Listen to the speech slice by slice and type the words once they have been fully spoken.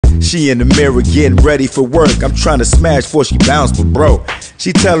She in the mirror getting ready for work. I'm trying to smash before she bounce, but bro,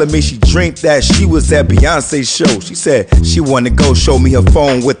 she telling me she dreamed that she was at Beyonce's show. She said she wanna go show me her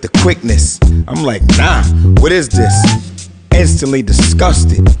phone with the quickness. I'm like, nah, what is this? Instantly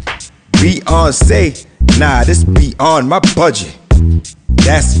disgusted. Beyoncé, nah, this beyond my budget.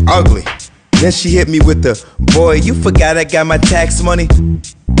 That's ugly. Then she hit me with the, boy, you forgot I got my tax money?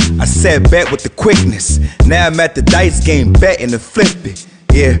 I said bet with the quickness. Now I'm at the dice game betting to flip it.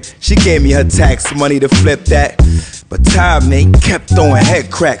 Yeah, she gave me her tax money to flip that. But time, mate, kept throwing head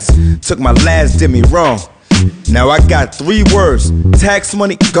cracks. Took my last, did me wrong. Now I got 3 words, tax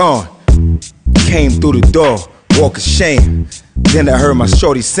money gone. Came through the door, walk of shame. Then I heard my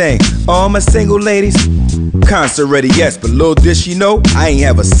shorty sing, all my single ladies, concert ready, yes, but little did she know, I ain't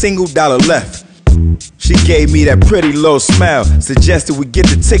have a single dollar left. She gave me that pretty little smile, suggested we get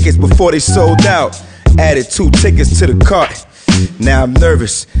the tickets before they sold out. Added 2 tickets to the cart. Now I'm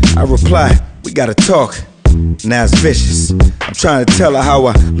nervous, I reply, we gotta talk. Now it's vicious. I'm trying to tell her how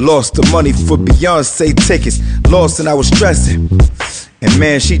I lost the money for Beyoncé tickets. Lost and I was stressing. And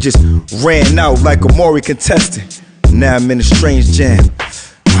man, she just ran out like a Maury contestant. Now I'm in a strange jam.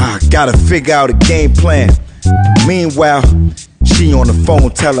 I gotta figure out a game plan. Meanwhile, she on the phone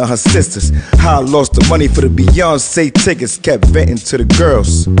telling her sisters how I lost the money for the Beyoncé tickets. Kept venting to the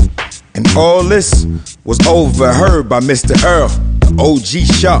girls. And all this was overheard by Mr. Earl, the OG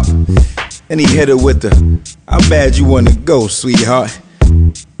Sharp. And he hit her with the, how bad you wanna go, sweetheart?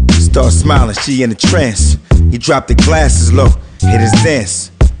 Start smiling, she in a trance. He dropped the glasses low, hit his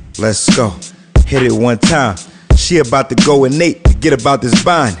dance. Let's go, hit it one time. She about to go with Nate to get about this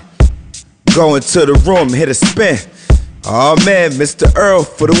bond. Go into the room, hit a spin. Oh man, Mr. Earl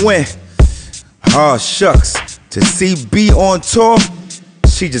for the win. Oh shucks, to see B on tour,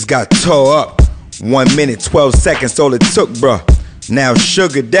 she just got tore up. 1 minute, 12 seconds, all it took, bruh. Now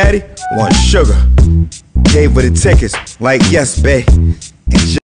sugar daddy want sugar. Gave her the tickets, like yes, babe. And